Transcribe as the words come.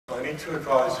need to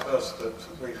advise first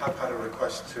that we have had a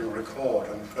request to record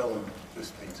and film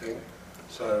this meeting.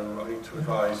 So I need to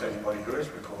advise anybody who is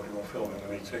recording or filming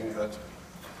the meeting that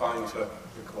fine to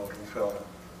record and film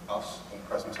us in the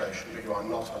presentation, but you are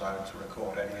not allowed to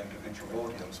record any individual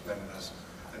audience members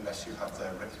unless you have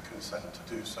their written consent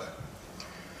to do so.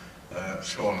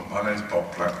 Sean, my name is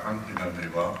Bob Blackman, you know me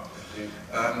well.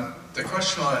 The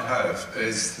question I have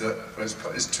is that,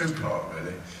 it's two-part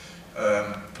really.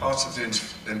 Part of the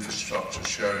infrastructure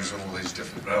shows all these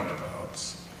different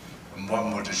roundabouts, and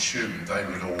one would assume they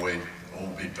would all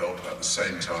be built at the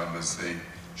same time as the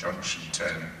Junction 10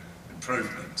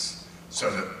 improvements, so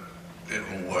that it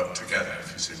will work together,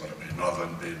 if you see what I mean, rather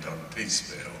than being done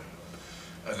piecemeal.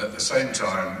 And at the same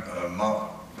time,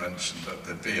 Mark mentioned that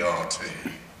the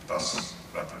BRT,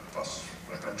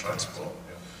 rapid transport,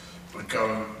 would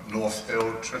go North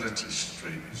Hill, Trinity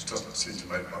Street, which doesn't seem to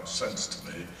make much sense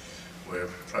to me, where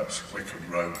perhaps Wickham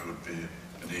Road would be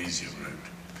an easier route.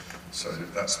 So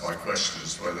that's my question,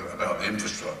 is whether about the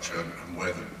infrastructure and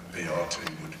where the BRT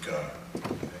would go.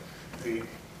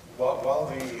 While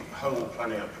the whole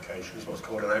planning application is what's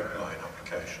called an outline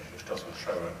application, which doesn't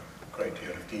show a great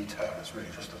deal of detail, it's really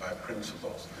just about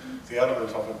principles. The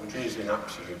element of it which is in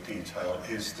absolute detail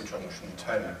is the Junction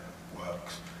 10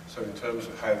 works. So in terms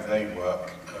of how they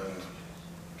work and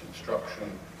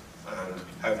construction and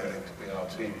how they link to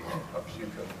BRT, perhaps you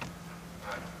can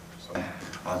add something.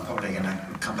 I'm probably going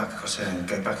to come back across here and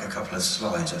go back a couple of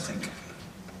slides, I think.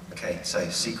 Okay, so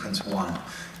sequence 1,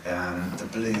 the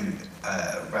blue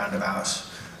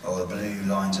roundabouts, or the blue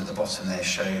lines at the bottom there,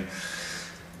 show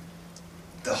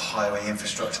the highway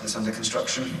infrastructure that's under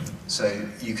construction. So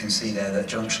you can see there that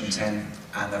Junction 10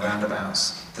 and the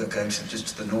roundabouts that go to just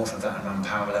to the north of that and run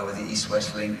parallel with the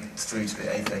east-west link through to the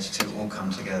A32 all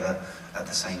come together at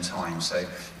the same time. So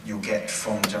you'll get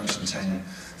from Junction 10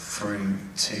 through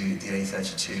to the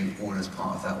A32 all as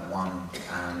part of that one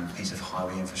piece of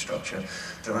highway infrastructure.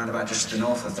 The roundabout just to the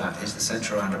north of that is the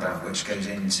central roundabout, which goes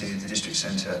into the district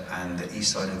centre and the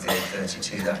east side of the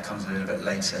A32. That comes a little bit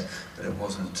later, but it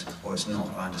wasn't, or it's not,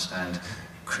 I understand,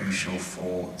 crucial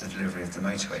for the delivery of the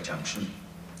motorway junction.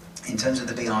 In terms of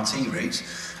the BRT route,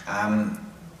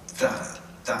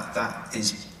 that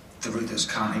is the route that's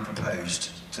currently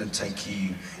proposed to take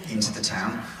you into the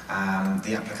town.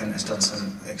 The applicant has done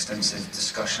some extensive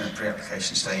discussion at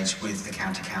pre-application stage with the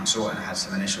county council and had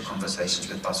some initial conversations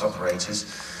with bus operators.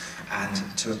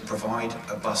 And to provide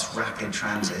a bus rapid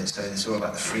transit, so it's all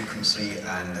about the frequency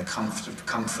and the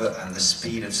comfort and the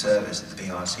speed of service that the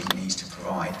BRT needs to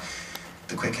provide.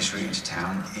 The quickest route into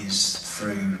town is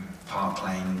through Park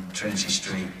Lane, Trinity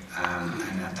Street,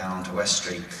 and down onto West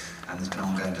Street. And there's been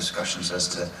ongoing discussions as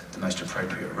to the most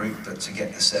appropriate route, but to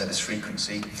get the service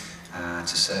frequency to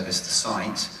service the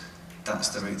site, that's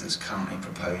the route that's currently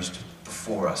proposed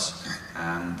before us.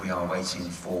 We are waiting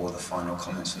for the final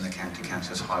comments from the County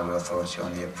Council's Highway Authority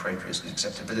on the appropriateness and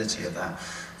acceptability of that,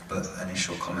 but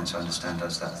initial comments I understand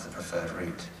as that's the preferred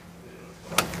route.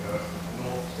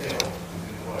 North Hill,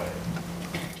 in a way.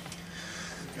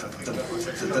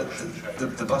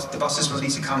 The buses will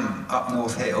need to come up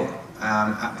North Hill,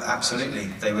 absolutely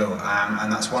they will,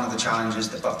 and that's one of the challenges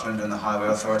that Buckland and the Highway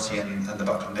Authority and the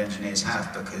Buckland engineers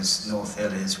have, because North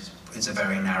Hill is a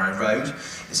very narrow road,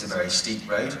 it's a very steep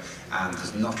road, and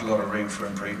there's not a lot of room for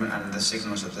improvement, and the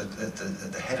signals at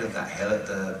the head of that hill, at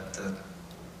the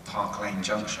Park Lane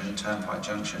Junction, Turnpike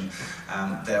Junction,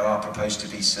 there are proposed to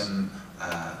be some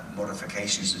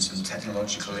modifications and some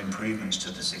technological improvements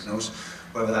to the signals.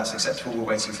 Whether that's acceptable, we're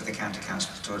waiting for the County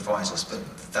Council to advise us, but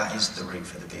that is the route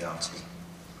for the BRT.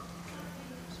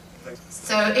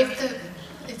 So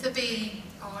if the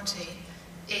BRT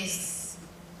is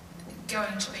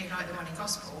going to be like the one in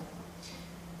Gosport,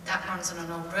 that runs on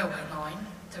an old railway line,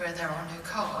 there are no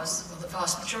cars, or the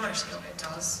vast majority of it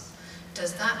does.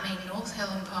 Does that mean North Hill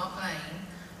and Park Lane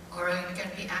are only going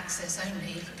to be access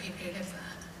only for people who live there?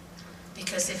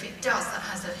 Because if it does, that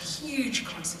has a huge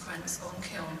consequence on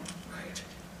Kiln Road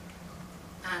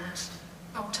and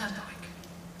Old Turnpike.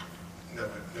 No,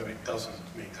 it doesn't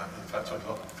mean that. In fact, a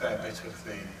fair bit of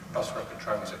the bus rapid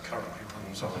transit currently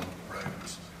runs on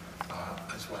roads,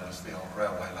 as well as the old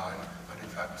railway line. And in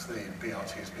fact, the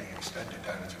BRT is being extended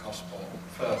down into Gosport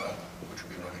further, which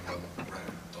will be running on the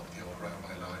road, not the old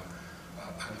railway line.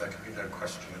 And there can be no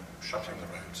question of shutting the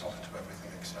roads off to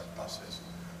everything except buses.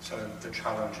 So the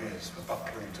challenge is for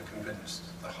Buckland to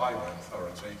convince the Highway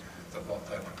Authority that what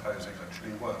they're proposing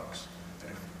actually works.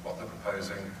 And if what they're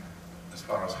proposing, as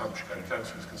far as Hampshire County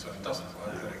Council is concerned, doesn't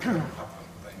work, then it can't happen.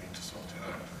 They need to sort it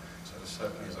out. So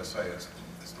certainly, as I say, it's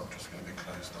not just going to be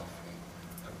closed off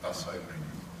and bus only.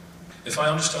 If I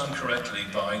understand correctly,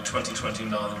 by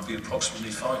 2029 there will be approximately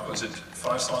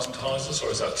 5,000 houses, or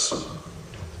is that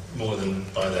more than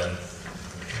by then?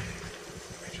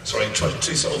 Sorry, over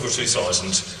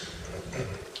 2,000.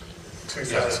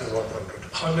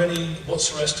 2,100. How many,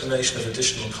 what's your estimation of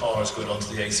additional cars going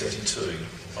onto the A32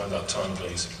 by that time,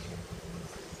 please?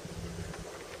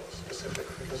 Specific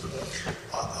figures for that?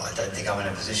 I don't think I'm in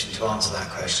a position to answer that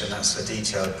question. That's a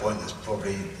detailed point that's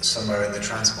probably somewhere in the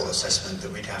transport assessment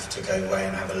that we'd have to go away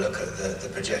and have a look at the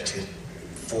projected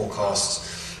forecast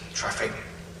traffic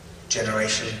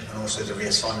generation and also the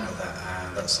reassignment of that.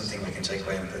 That's something we can take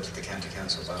away and put to the county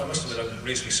council. I must admit I'm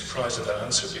reasonably surprised at that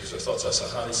answer, because I thought that's a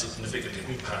highly significant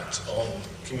impact on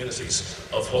communities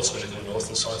of what's going to go north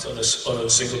and south on a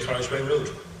single carriageway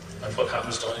road, and what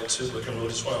happens down into Wickham Road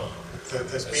as well.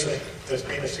 There's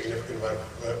been a significant amount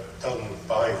of work done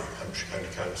by Hampshire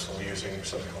County Council using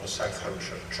something called a South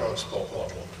Hampshire transport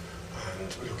model,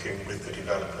 and looking with the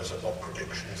developers at what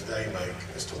predictions they make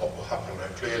as to what will happen. Now,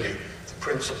 clearly, the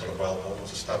principle of Wellborn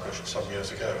was established some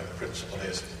years ago, and the principle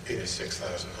is it is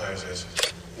 6,000 houses,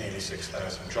 nearly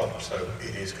 6,000 jobs, so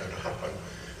it is going to happen.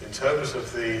 In terms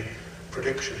of the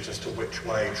predictions as to which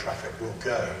way traffic will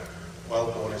go,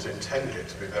 Wellborn is intended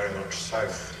to be very much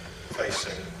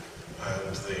south-facing,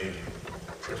 and the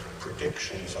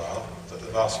predictions are that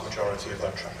the vast majority of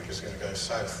that traffic is going to go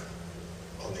south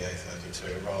on the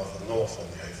A32 rather than north on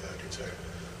the A32.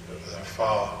 But there are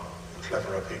far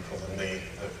cleverer people than me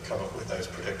that come up with those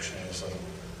predictions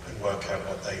and work out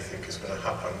what they think is going to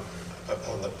happen. But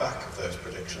on the back of those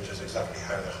predictions is exactly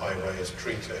how the highway is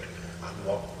treated and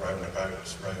what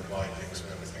roundabouts, road widenings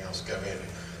and everything else go in,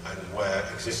 and where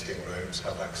existing roads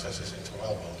have accesses into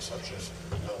Wellborn, such as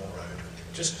Knoll Road.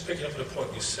 Just picking up on a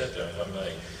point you said there, if I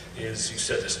may, is you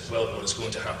said this Wellborn is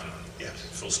going to happen. Yes.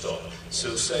 Full stop.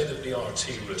 So say that the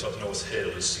BRT route up North Hill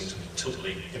is seen to be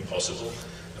totally impossible.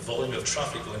 The volume of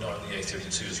traffic going on the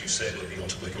A32, as you said, will be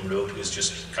onto Wickham Road, is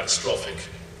just catastrophic.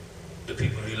 The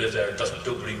people who live there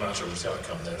don't really matter with the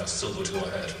outcome there. That's still going to go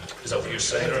ahead. Is that what you're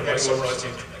saying, or am I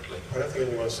summarising correctly? I don't think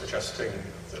anyone's suggesting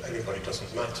that anybody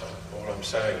doesn't matter. All I'm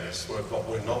saying is what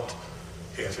we're not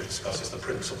here to discuss is the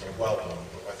principle of Wellborn,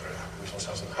 whether it happens or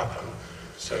doesn't happen.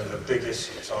 So the big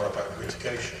issues are about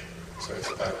mitigation. So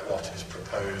it's about what is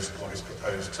proposed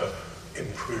to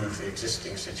improve the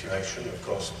existing situation. Of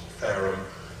course, Fareham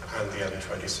and the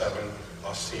M27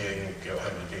 are seeing,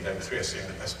 and indeed M3 are seeing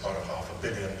the best part of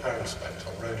 £500 million spent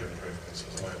on road improvements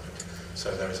at the moment.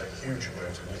 So there is a huge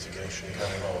amount of mitigation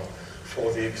going on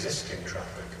for the existing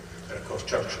traffic. And of course,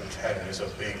 Junction 10 is a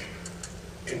big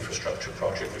infrastructure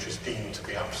project which is deemed to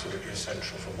be absolutely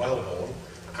essential for Wellborn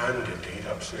and indeed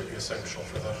absolutely essential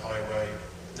for the highway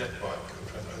network and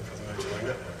for the motorway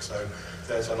network. So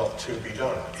there's a lot to be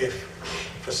done. If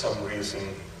for some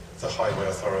reason the highway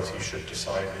authority should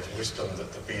decide in its wisdom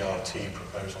that the BRT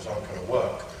proposals aren't going to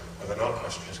work, well then our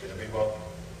question is going to be, well,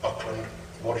 Buckland,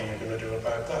 what are you going to do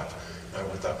about that? Now,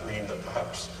 would that mean that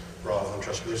perhaps rather than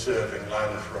just reserving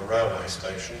land for a railway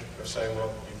station, we're saying,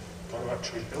 well, you've got to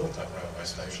actually build that railway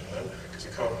station then, because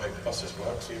you can't make the buses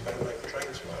work, so you better make the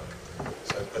trains work.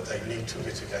 So, but they need to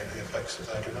mitigate the effects of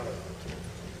their development.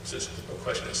 So it's a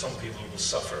question that some people will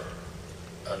suffer,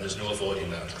 and there's no avoiding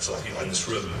that. Some people in this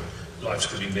room, lives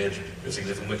could be made if they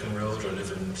live in Wickham Road or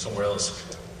live in somewhere else.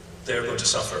 They're going to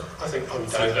suffer. I think for the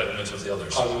betterment of the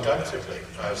others. Undoubtedly,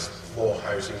 as more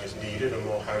housing is needed and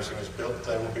more housing is built,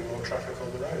 there will be more traffic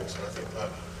on the roads. And I think that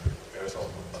is not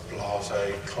a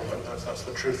blasé comment. That's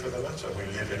the truth of the matter. We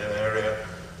live in an area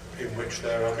in which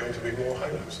there are going to be more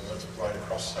homes, and that's right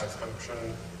across South Hampshire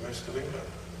and most of England.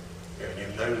 You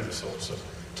know the sorts of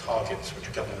targets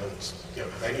which governments,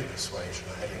 of any persuasion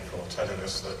are heading for, telling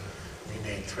us that we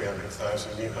need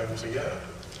 300,000 new homes a year.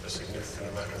 A significant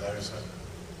amount of those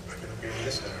are going to be in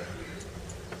this area.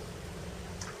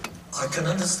 I can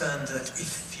understand that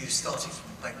if you started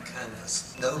from blank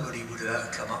canvas, nobody would have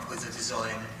ever come up with a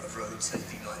design of roads,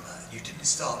 anything like that. You didn't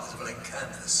start with a blank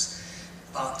canvas.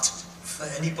 But for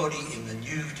anybody in the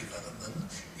new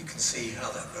development, you can see how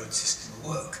that road system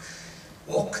will work.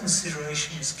 What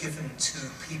consideration is given to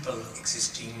people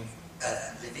existing,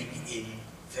 living in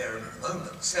Fareham at the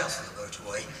moment, south of the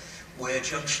motorway, where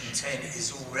Junction 10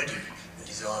 is already a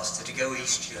disaster? To go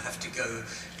east, you have to go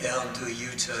down, do a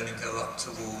U-turn and go up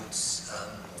towards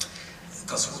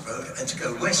Goswell Road, and to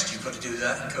go west, you've got to do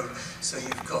that and go. So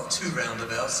you've got two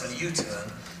roundabouts and a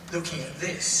U-turn. Looking at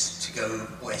this, to go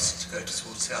west, to go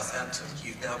towards Southampton,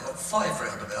 you've now got 5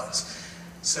 roundabouts.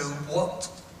 So what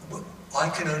I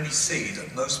can only see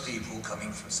that most people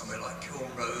coming from somewhere like Kiln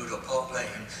Road or Park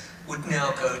Lane would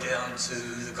now go down to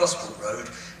the Gosport Road,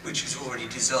 which is already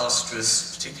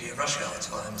disastrous, particularly at rush hour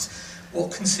times.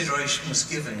 What consideration was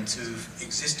given to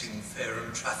existing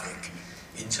Fareham traffic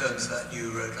in terms of that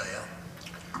new road layout?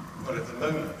 Well, at the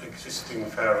moment, existing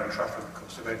Fareham traffic, of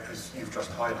course, as you've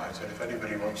just highlighted, if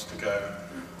anybody wants to go,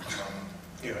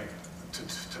 you know,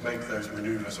 to make those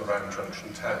manoeuvres around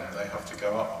Junction 10, they have to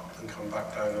go up and come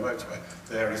back down the motorway.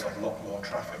 There is a lot more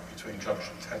traffic between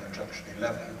Junction 10 and Junction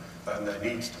 11 than there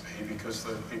needs to be, because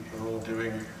the people are all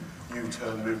doing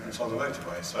U-turn movements on the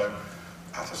motorway. So,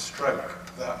 at a stroke,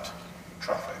 that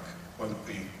traffic won't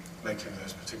be making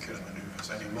those particular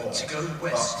manoeuvres anymore. To go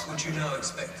west, would you now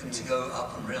expect them to go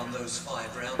up and round those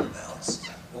 5 roundabouts,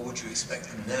 or would you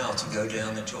expect them now to go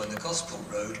down and join the Gosport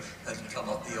Road and come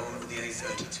up the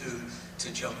A32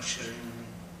 to Junction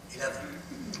 11?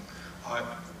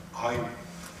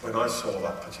 When I saw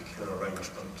that particular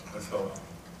arrangement, I thought,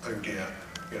 oh dear,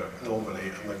 you know, normally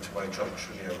a motorway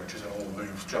junction, you know, which is an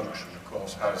all-moves junction, of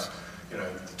course, has, you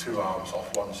know, the 2 arms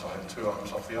off one side and 2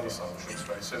 arms off the other side, which is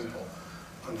very simple.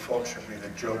 Unfortunately, the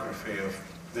geography of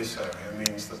this area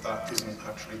means that that isn't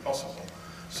actually possible.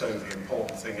 So the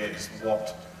important thing is,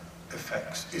 what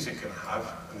effects is it going to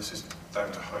have? And this is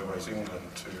down to Highways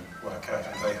England to work out,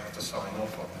 and they have to sign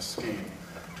off on the scheme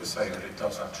to say that it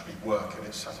does actually work and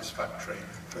it's satisfactory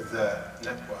for their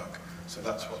network. So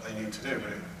that's what they need to do,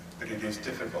 but it is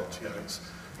difficult. You know,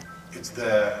 it's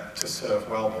there to serve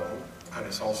Wellbourne, and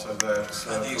it's also there to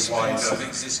serve the wider... of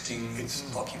existing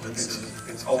occupants.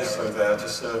 It's also there to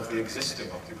serve the existing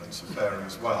occupants of Fareham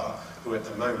as well, who at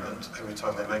the moment, every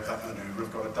time they make that manoeuvre,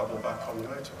 have got to double back on the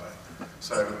motorway.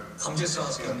 So I'm just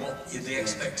asking what the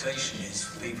expectation is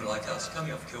for people like us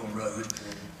coming off Kiln Road.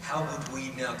 How would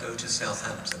we now go to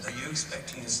Southampton? Are you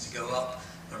expecting us to go up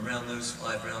and around those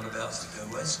 5 roundabouts to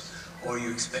go west? Or are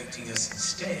you expecting us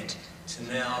instead to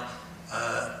now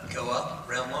go up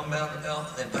round 1 roundabout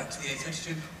and then back to the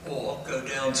A32, or go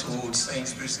down towards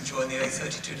Sainsbury's and join the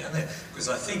A32 down there? Because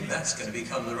I think that's going to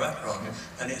become the rat run,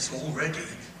 and it's already,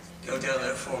 go down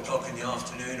there at 4 o'clock in the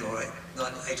afternoon or 8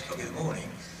 o'clock in the morning,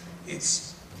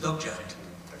 it's log jammed.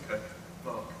 Okay.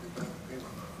 Mark,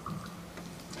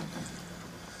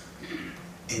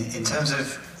 in terms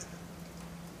of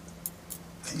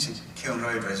Kiln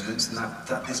Road residents, and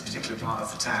that this particular part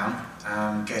of the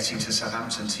town, getting to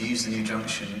Southampton, to use the new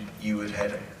junction, you would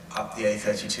head up the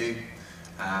A32,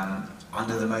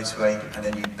 under the motorway, and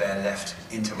then you'd bear left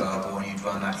into Wellbourne. You'd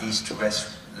run that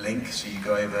east-west link, so you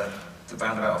go over the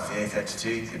roundabout off the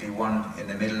A32. There'd be one in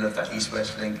the middle of that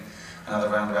east-west link, another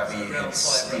roundabout where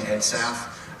you'd head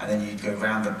south, and then you'd go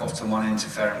round the bottom one into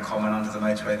Fareham Common under the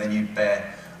motorway, then you'd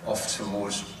bear off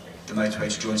towards the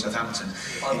motorway to join Southampton.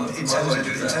 I'll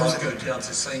go down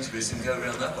to Sainsbury's and go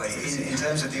around that way. In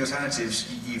terms of the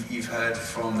alternatives, you've heard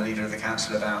from the Leader of the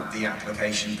Council about the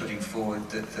application putting forward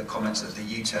the comments that the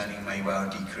U-turning may well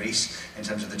decrease in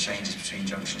terms of the changes between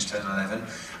junctions 10 and 11,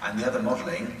 and the other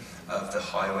modelling of the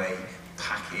highway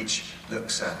package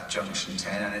looks at junction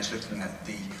 10, and it's looking at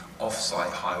the off-site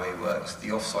highway works,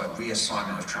 the off-site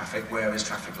reassignment of traffic. Where is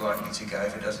traffic likely to go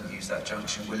if it doesn't use that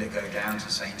junction? Will it go down to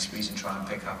Sainsbury's and try and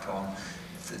pick up on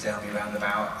the Delby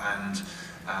roundabout and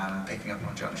picking up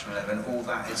on junction 11? All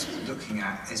that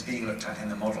is being looked at in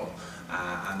the model,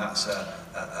 and that's a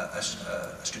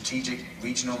strategic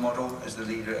regional model, as the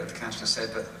Leader of the Council said,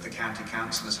 but the County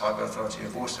Council as Highway Authority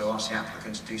have also asked the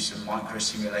applicant to do some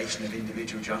micro-simulation of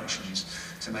individual junctions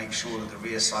to make sure that the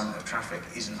reassignment of traffic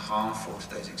isn't harmful to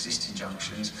those existing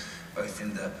junctions, both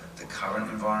in the current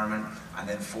environment and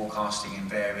then forecasting in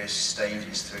various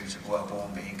stages through to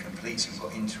Wellbourne being complete. So we've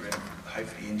got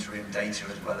hopefully interim data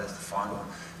as well as the final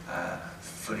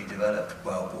fully developed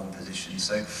Wellbourne position.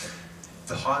 So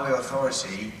the Highway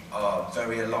Authority are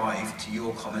very alive to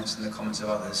your comments and the comments of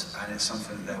others, and it's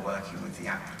something that they're working with the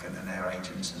applicant and their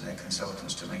agents and their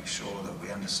consultants to make sure that we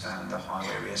understand the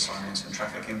highway reassignments and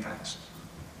traffic impacts.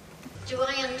 Do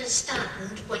I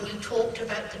understand when you talked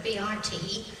about the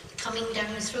BRT coming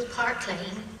down through Park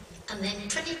Lane and then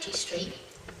Trinity Street,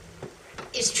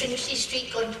 is Trinity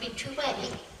Street going to be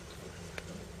two-way?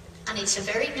 And it's a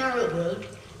very narrow road,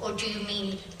 or do you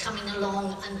mean coming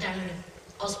along and down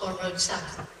Osborne Road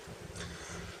South?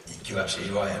 You're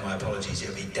absolutely right, and my apologies.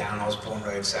 It'll be down Osborne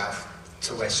Road South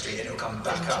to West Street, and it'll come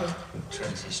back up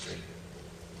Trinity Street.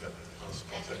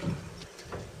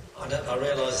 I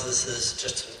realise this is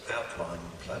just an outline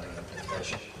planning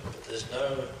application, but there's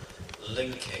no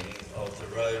linking of the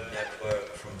road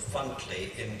network from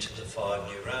Funkley into the 5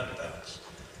 new roundabouts.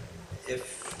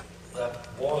 If that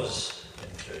was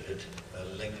included included a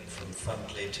link from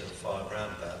Funtley to the 5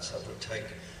 roundabouts, that would take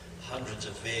hundreds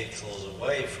of vehicles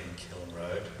away from Kiln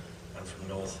Road and from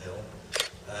North Hill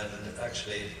and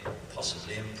actually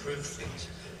possibly improve things.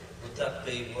 Would that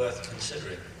be worth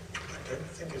considering? I don't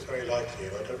think it's very likely. I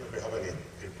don't know if we have any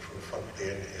people from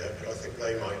Funtley in here, but I think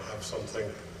they might have something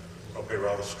probably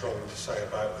rather strong to say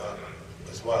about that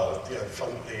as well. You know,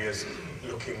 Funtley is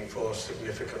looking for a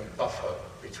significant buffer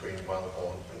between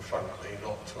Wellbourne and Funtley,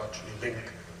 not to actually link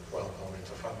Wellbourne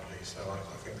into Funtley. So I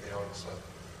think the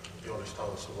honest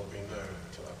answer will be no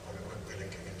to that one. It won't be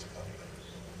linking into Funtley.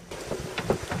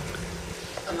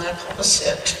 And that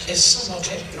opposite is somewhat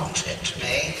hypnotic to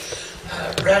me.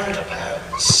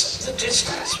 Roundabouts, the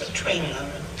distance between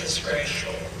them is very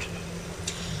short.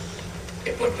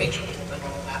 It would be taller than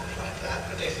all that like that,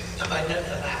 but I know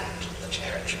the land, the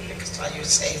territory, because I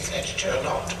use A32 a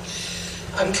lot.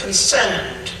 I'm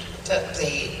concerned that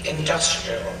the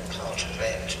industrial part of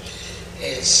it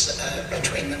is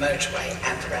between the motorway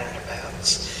and the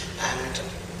roundabouts, and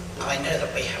I know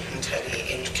that we haven't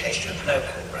any indication of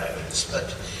local roads,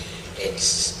 but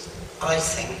it's, I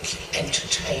think,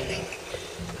 entertaining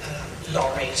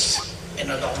lorries in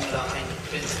a long line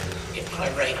with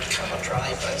irate car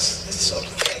drivers, this sort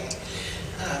of thing.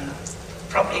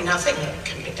 Probably nothing that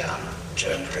can be done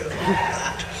to improve all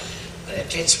that, but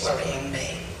it is worrying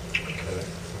me. Okay.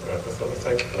 Right. Well,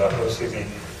 thank you for that. Obviously, the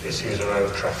issues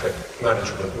around traffic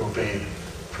management will be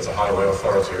for the Highway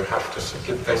Authority, who have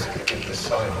to basically give this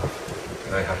sign-off.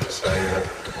 And they have to say that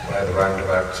where the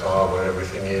roundabouts are, where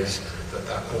everything is,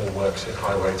 that all works in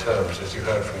highway terms. As you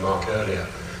heard from Mark earlier,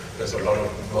 there's a lot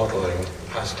of modelling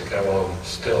has to go on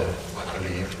still, I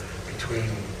believe, between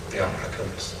the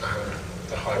applicants and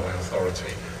the Highway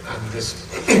Authority. And this,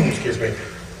 excuse me,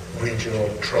 regional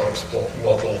transport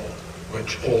model,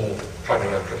 which all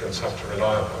planning applicants have to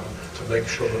rely upon to make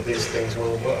sure that these things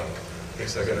will work.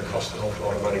 Because they're going to cost an awful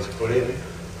lot of money to put in.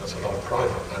 That's a lot of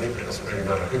private money, but it doesn't really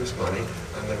matter whose money,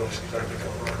 and they're obviously very big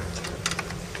on right.